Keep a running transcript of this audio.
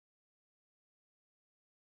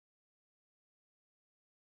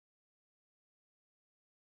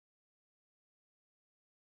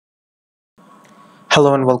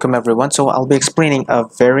Hello and welcome everyone. So I'll be explaining a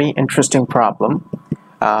very interesting problem.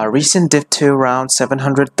 Recent Div 2 round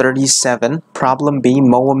 737, problem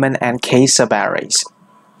B.Moamen and K Subarrays.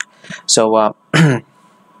 So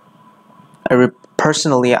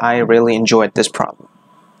personally, I really enjoyed this problem.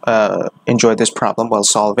 While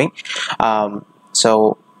solving.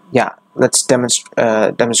 So yeah, let's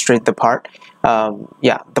demonstrate the part.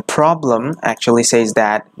 The problem actually says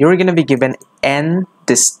that you're going to be given n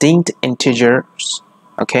distinct integers,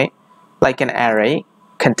 okay, like an array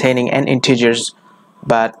containing n integers,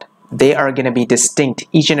 but they are going to be distinct.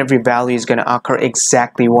 Each and every value is going to occur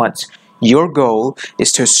exactly once. Your goal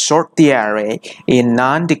is to sort the array in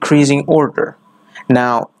non-decreasing order.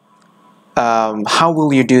 Now, how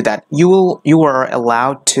will you do that? You are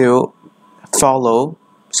allowed to follow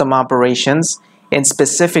some operations in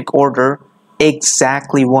specific order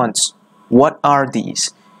exactly once. What are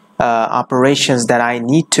these operations that I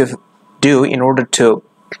need to do in order to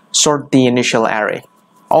sort the initial array?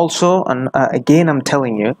 Also, again, I'm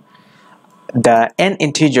telling you, the n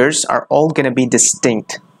integers are all going to be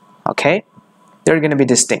distinct. Okay, they're going to be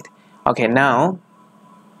distinct. Okay, now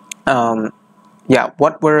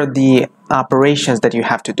what were the operations that you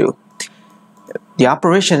have to do? The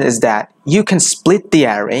operation is that you can split the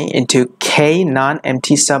array into k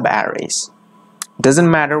non-empty subarrays.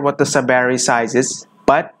 Doesn't matter what the subarray size is,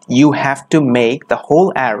 but you have to make the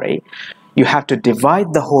whole array, you have to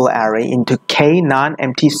divide the whole array into k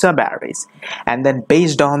non-empty subarrays, and then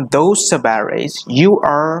based on those subarrays you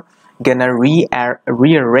are gonna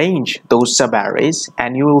rearrange those subarrays,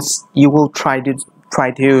 and you will try to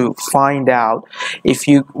find out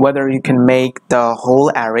whether you can make the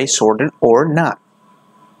whole array sorted or not.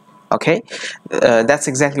 Okay, that's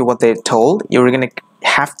exactly what they've told. You're gonna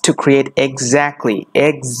have to create exactly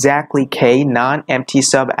k non-empty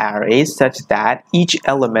subarrays such that each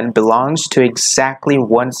element belongs to exactly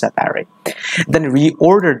one subarray. Then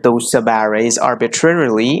reorder those subarrays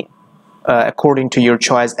arbitrarily according to your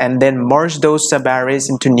choice, and then merge those subarrays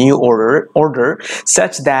into new order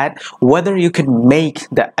such that whether you could make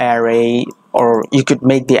the array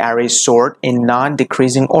sort in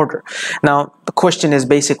non-decreasing order. Now the question is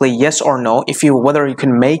basically yes or no, whether you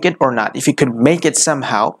can make it or not. If you could make it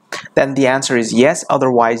somehow, then the answer is yes,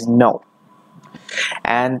 otherwise no.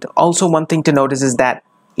 And also one thing to notice is that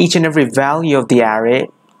each and every value of the array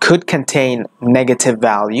could contain negative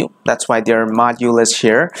value. That's why there are modulus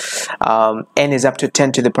here. N is up to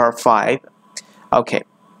 10 to the power 5. Okay,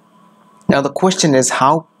 now the question is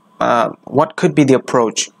what could be the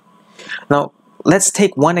approach? Now let's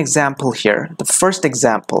take one example here. The first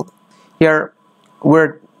example here,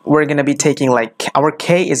 we're going to be taking like our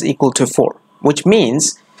k is equal to 4, which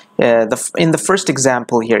means in the first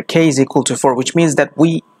example here, k is equal to 4, which means that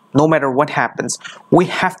no matter what happens, we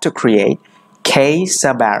have to create k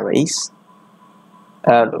subarrays,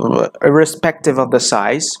 irrespective of the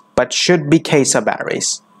size, but should be k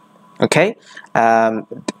subarrays. Okay,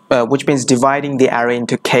 which means dividing the array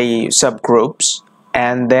into k subgroups,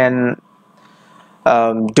 and then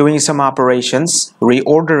doing some operations,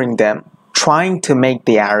 reordering them, trying to make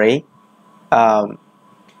the array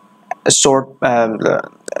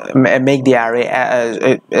make the array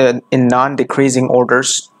in non-decreasing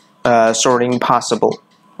orders, sorting possible.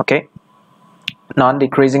 Okay,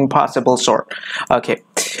 non-decreasing possible sort. Okay,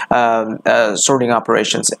 sorting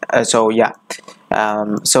operations. How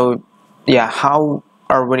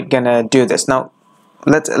are we gonna do this? Now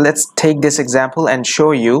let's take this example and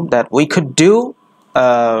show you that we could do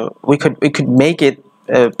we could make it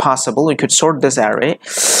possible. We could sort this array,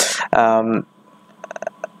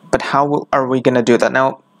 but how are we gonna do that?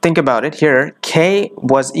 Now think about it. Here k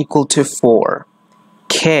was equal to 4.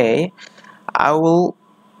 I will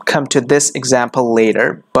come to this example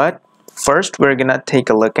later, but first we're gonna take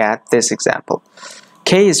a look at this example.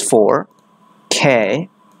 K is 4. K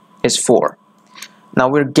is 4. Now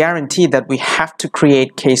we're guaranteed that we have to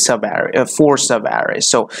create k subarray, 4 subarrays.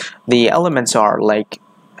 So the elements are like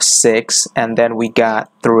 6, and then we got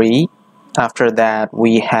 3. After that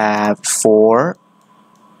we have 4,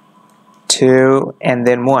 2, and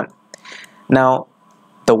then 1. Now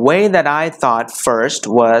the way that I thought first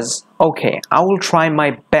was, okay, I will try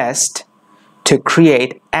my best to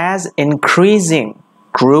create as increasing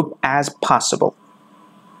group as possible.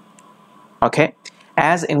 Okay,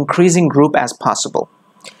 as increasing group as possible.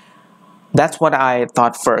 That's what I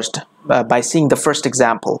thought first by seeing the first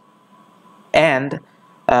example. And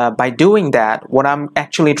by doing that, what I'm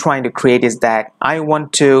actually trying to create is that I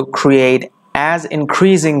want to create as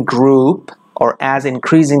increasing group or as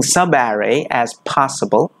increasing subarray as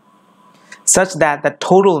possible, such that the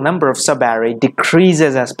total number of subarray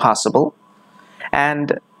decreases as possible,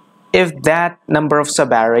 and if that number of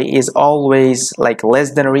subarray is always like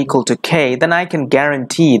less than or equal to k, then I can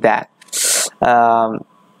guarantee that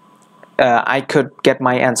I could get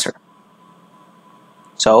my answer.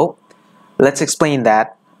 So let's explain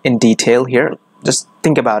that in detail here. Just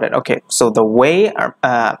think about it. Okay, so the way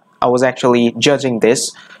I was actually judging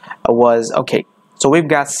this was, okay, so we've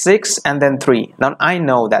got 6 and then 3. Now I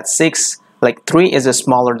know that 6, like 3 is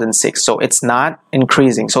smaller than 6, so it's not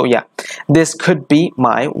increasing. So yeah, this could be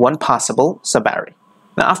my one possible subarray.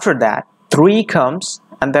 Now after that, 3 comes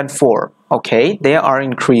and then 4. Okay, they are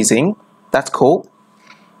increasing. That's cool.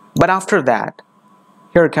 But after that,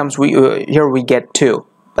 here we get 2.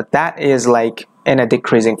 But that is like in a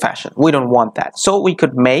decreasing fashion. We don't want that. So we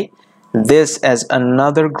could make this as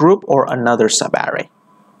another group or another subarray.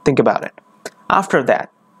 Think about it. After that,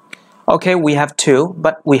 okay, we have 2,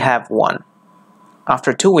 but we have 1.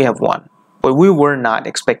 After 2, we have 1. But we were not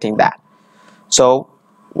expecting that. So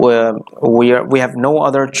we have no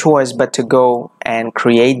other choice but to go and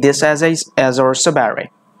create this as our subarray.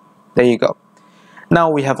 There you go. Now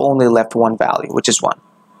we have only left one value, which is 1.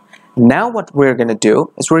 Now what we're going to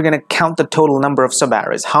do is we're going to count the total number of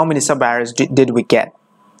subarrays. How many subarrays did we get?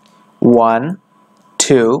 1,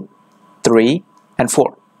 2, 3, and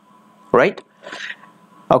 4. Right?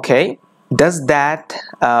 Okay. Does that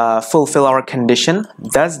fulfill our condition?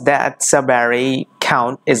 Does that subarray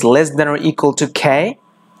count is less than or equal to k,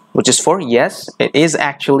 which is 4? Yes, it is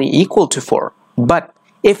actually equal to 4. But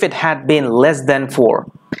if it had been less than 4,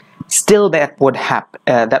 still that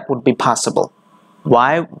would be possible.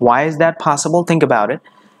 Why is that possible? Think about it.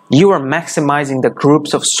 You are maximizing the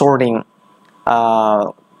groups of sorting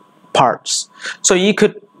parts. So you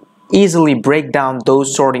could easily break down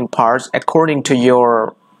those sorting parts according to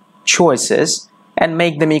your choices and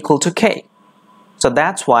make them equal to k. So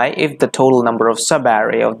that's why if the total number of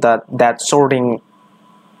subarray of that sorting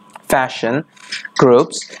fashion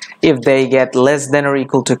groups, if they get less than or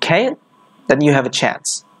equal to k, then you have a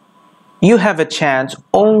chance. You have a chance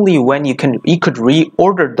only when you could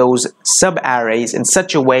reorder those subarrays in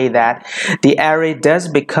such a way that the array does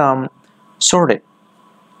become sorted.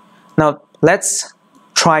 Now let's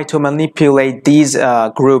try to manipulate these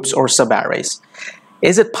groups or subarrays.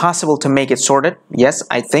 Is it possible to make it sorted? Yes,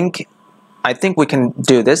 I think we can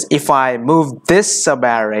do this. If I move this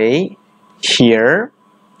subarray here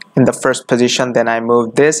in the first position, then I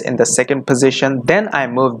move this in the second position, then I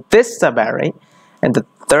move this subarray in the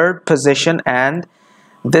third position and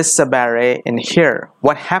this subarray in here.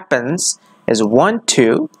 What happens is 1,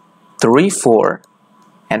 2, 3, 4,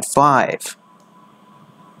 and 5.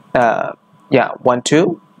 1,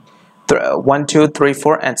 2, 3,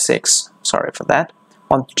 4, and 6. Sorry for that.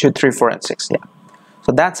 1, 2, 3, 4, and 6. Yeah.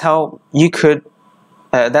 So that's how you could.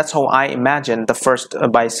 That's how I imagine the first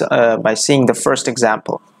by seeing the first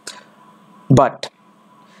example. But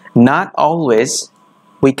not always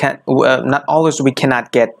we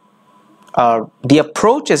cannot get. The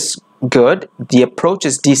approach is good. The approach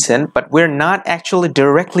is decent, but we're not actually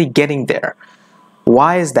directly getting there.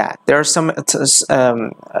 Why is that? There are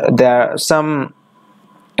some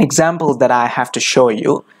examples that I have to show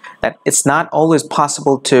you that it's not always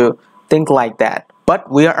possible to think like that,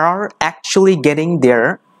 but we are actually getting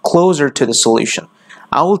there, closer to the solution.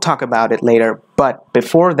 I will talk about it later, but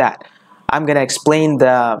before that, I'm gonna explain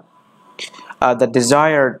the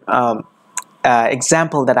desired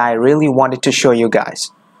example that I really wanted to show you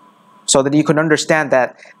guys, so that you can understand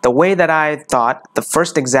that the way that I thought the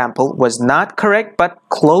first example was not correct but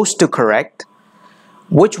close to correct,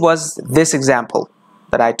 which was this example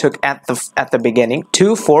that I took at the beginning.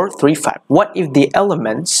 2, 4, 3, 5. What if the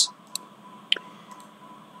elements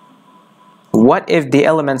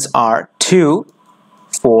are 2,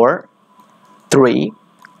 4, 3,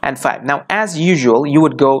 and 5? Now as usual, you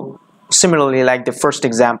would go similarly like the first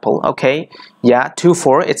example. Okay, yeah, 2,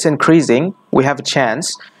 4, it's increasing, we have a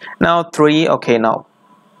chance. Now 3, okay, no,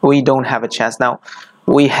 we don't have a chance. Now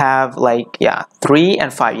we have like, yeah, 3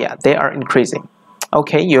 and 5, yeah, they are increasing.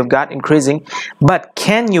 Okay, you've got increasing, but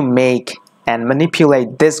can you make and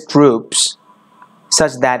manipulate these groups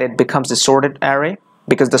such that it becomes a sorted array?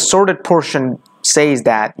 Because the sorted portion says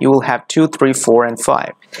that you will have 2, 3, 4, and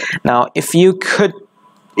 5. Now if you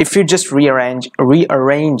just rearrange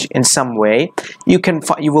in some way, you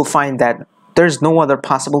will find that there's no other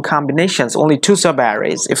possible combinations, only 2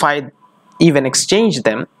 subarrays. If I even exchange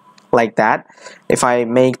them like that, if I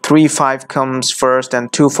make 3, 5 comes first and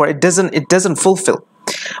 2, 4, it doesn't fulfill.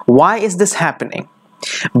 Why is this happening?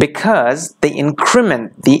 Because the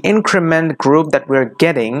increment group that we're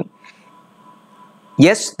getting,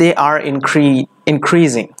 yes, they are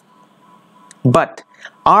increasing, but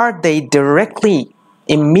are they directly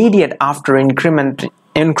immediate after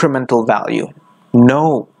incremental value?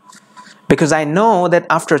 No, because I know that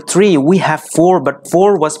after 3 we have 4, but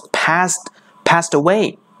 4 was passed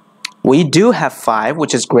away. We do have 5,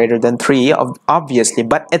 which is greater than 3, obviously,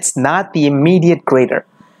 but it's not the immediate greater.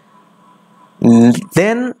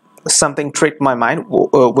 Then something tricked my mind,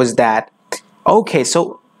 was that, okay,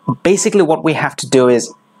 so basically what we have to do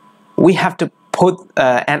is we have to put,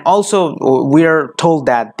 and also we're told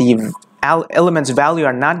that the element's value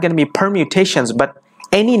are not going to be permutations, but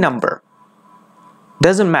any number.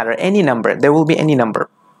 Doesn't matter, any number, there will be any number.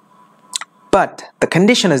 But the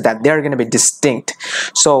condition is that they're going to be distinct.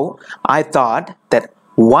 So I thought that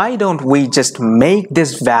why don't we just make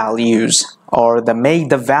these values, or make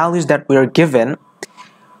the values that we're given,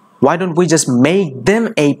 why don't we just make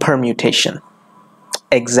them a permutation?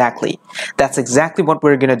 Exactly. That's exactly what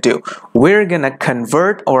we're going to do. We're going to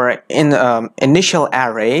convert our initial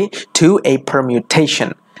array to a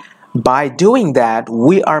permutation. By doing that,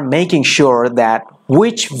 we are making sure that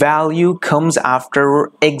which value comes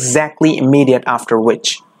after, exactly immediate after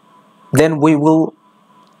which. Then we will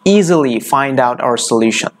easily find out our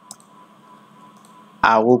solution.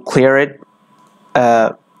 I will clear it.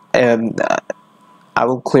 I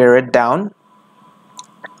will clear it down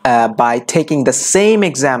by taking the same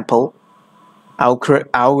example. I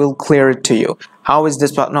will clear it to you. How is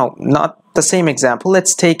this? No, not the same example.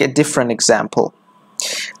 Let's take a different example.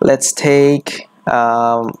 Let's take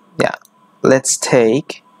let's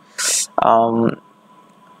take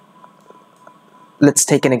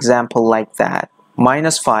an example like that.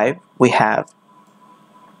 -5 we have,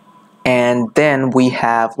 and then we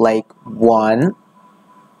have like 1,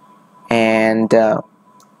 and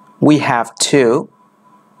we have 2,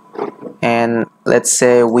 and let's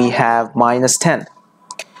say we have -10.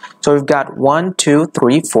 So we've got 1, 2,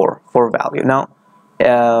 3, 4 value. Now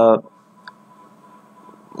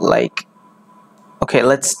okay,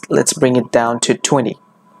 let's bring it down to 20.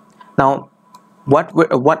 Now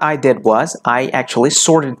what I did was I actually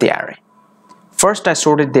sorted the array. First I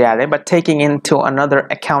sorted the array, but taking into another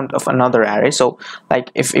account of another array. So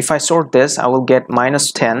like if I sort this, I will get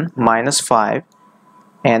 -10, -5,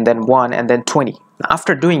 and then 1, and then 20.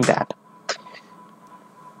 After doing that,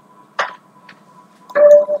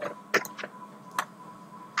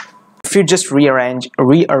 if you just rearrange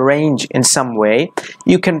in some way,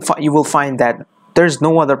 you will find that there's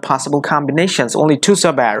no other possible combinations, only 2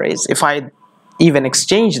 subarrays. If I even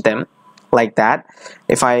exchange them like that,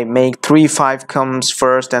 if I make 3, 5 comes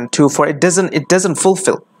first and 2, 4, it doesn't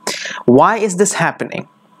fulfill. Why is this happening?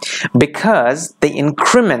 Because the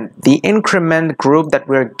increment group that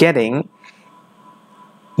we're getting,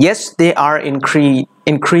 yes, they are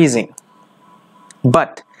increasing,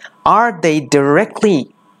 but are they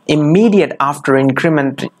directly immediate after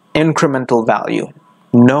incremental value?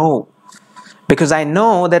 No, because I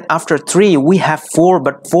know that after 3 we have 4,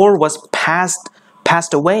 but 4 was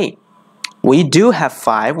passed away. We do have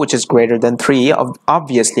 5, which is greater than 3,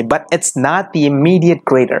 obviously, but it's not the immediate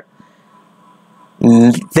greater.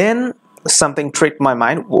 Then something tricked my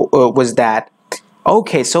mind, was that,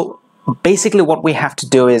 okay, so basically what we have to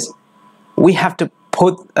do is we have to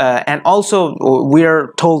put, and also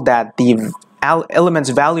we're told that the element's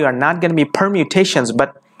value are not going to be permutations, but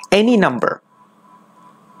any number.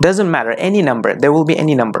 Doesn't matter, any number, there will be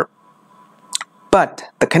any number. But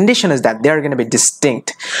the condition is that they're going to be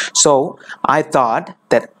distinct. So I thought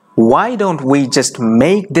that why don't we just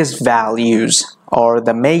make these values, or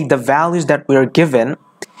make the values that we're given,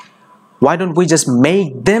 why don't we just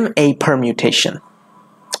make them a permutation?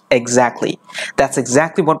 Exactly. That's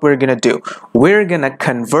exactly what we're going to do. We're going to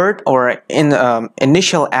convert our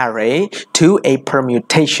initial array to a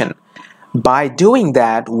permutation. By doing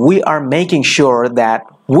that, we are making sure that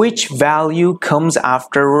which value comes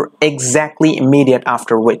after, exactly immediate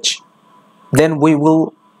after which. Then we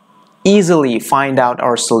will easily find out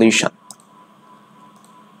our solution.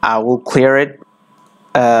 I will clear it.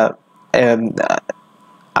 I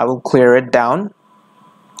will clear it down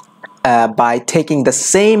by taking the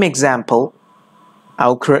same example. I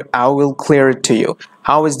will clear it to you.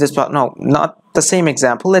 How is this? No, not the same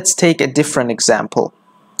example. Let's take a different example.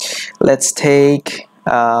 Let's take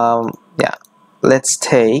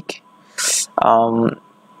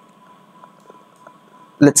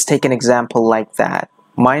let's take an example like that.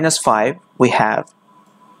 -5 we have,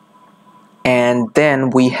 and then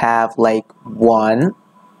we have like 1,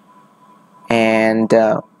 and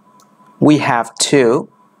we have 2,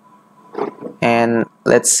 and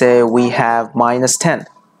let's say we have -10.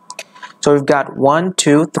 So we've got 1,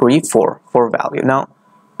 2, 3, 4 value. Now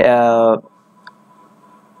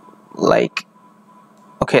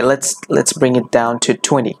Okay, let's bring it down to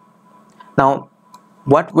 20. Now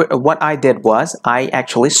what I did was I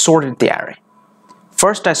actually sorted the array.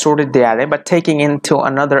 First I sorted the array, but taking into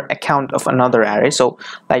another account of another array. So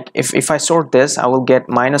like if I sort this, I will get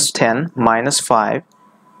 -10, -5,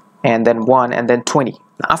 and then 1, and then 20.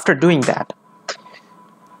 After doing that,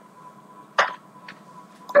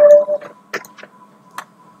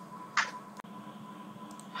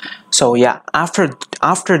 so yeah,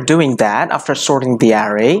 after doing that, after sorting the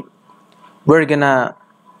array, we're gonna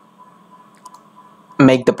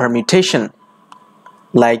make the permutation.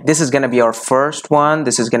 Like this is gonna be our first one,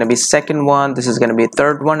 this is gonna be second one, this is gonna be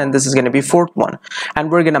third one, and this is gonna be fourth one,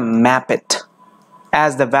 and we're gonna map it.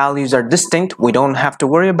 As the values are distinct, we don't have to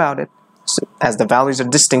worry about it. So as the values are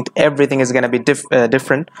distinct, everything is gonna be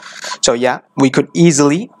different. So yeah, we could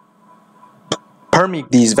easily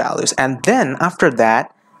permute these values, and then after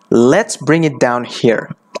that, let's bring it down here.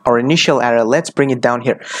 Our initial array, let's bring it down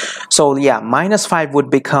here. So yeah, -5 would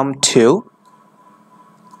become 2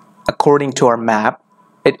 according to our map.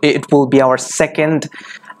 It will be our second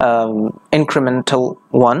incremental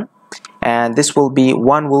one, and this will be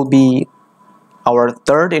 1 will be our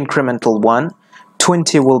third incremental one,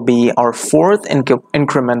 20 will be our fourth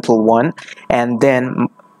incremental one, and then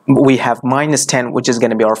we have -10, which is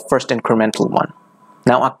going to be our first incremental one.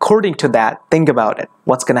 Now according to that, think about it.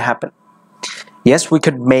 What's going to happen? Yes, we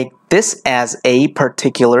could make this as a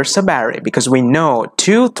particular subarray because we know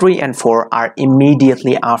 2, 3, and 4 are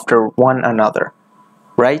immediately after one another,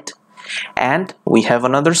 right? And we have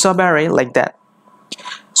another subarray like that.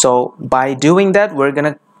 So by doing that, we're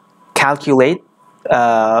gonna calculate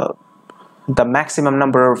the maximum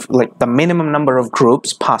number of, like the minimum number of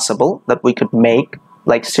groups possible that we could make,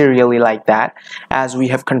 like serially like that, as we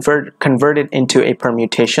have converted into a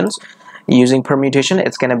permutations. Using permutation,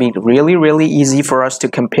 it's going to be really easy for us to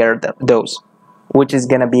compare those, which is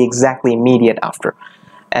going to be exactly immediate after.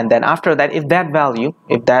 And then after that, if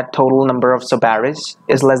that total number of subarrays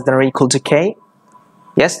is less than or equal to k,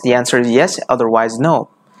 yes, the answer is yes, otherwise no.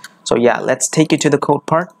 So yeah, let's take you to the code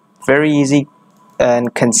part. Very easy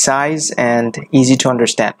and concise and easy to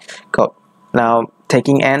understand code. Now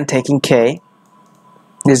taking n, taking k,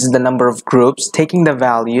 this is the number of groups, taking the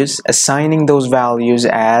values, assigning those values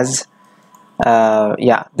as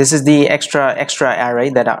yeah, this is the extra array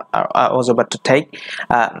that I was about to take.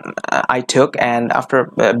 I took, and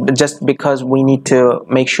after just because we need to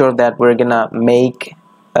make sure that we're gonna make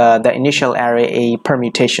the initial array a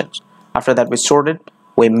permutations. After that, we sorted,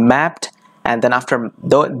 we mapped, and then after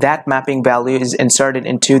that mapping value is inserted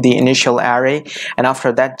into the initial array, and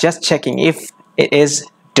after that, just checking if it is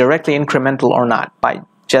directly incremental or not by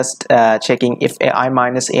just checking if ai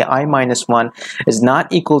minus 1 is not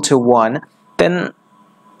equal to 1. Then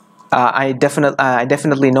I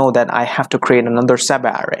definitely know that I have to create another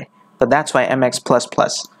subarray. So that's why mx plus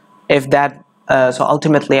plus. If that so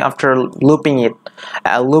ultimately after looping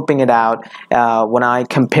it out, when I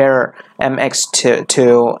compare mx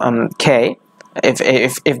to k,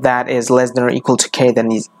 if that is less than or equal to k, then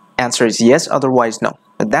the answer is yes. Otherwise no.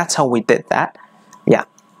 But that's how we did that. Yeah.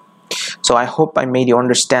 So I hope I made you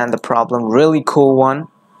understand the problem. Really cool one.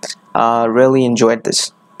 Really enjoyed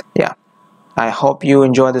this. Yeah. I hope you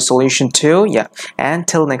enjoy the solution too. Yeah.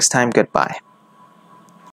 Until next time, goodbye.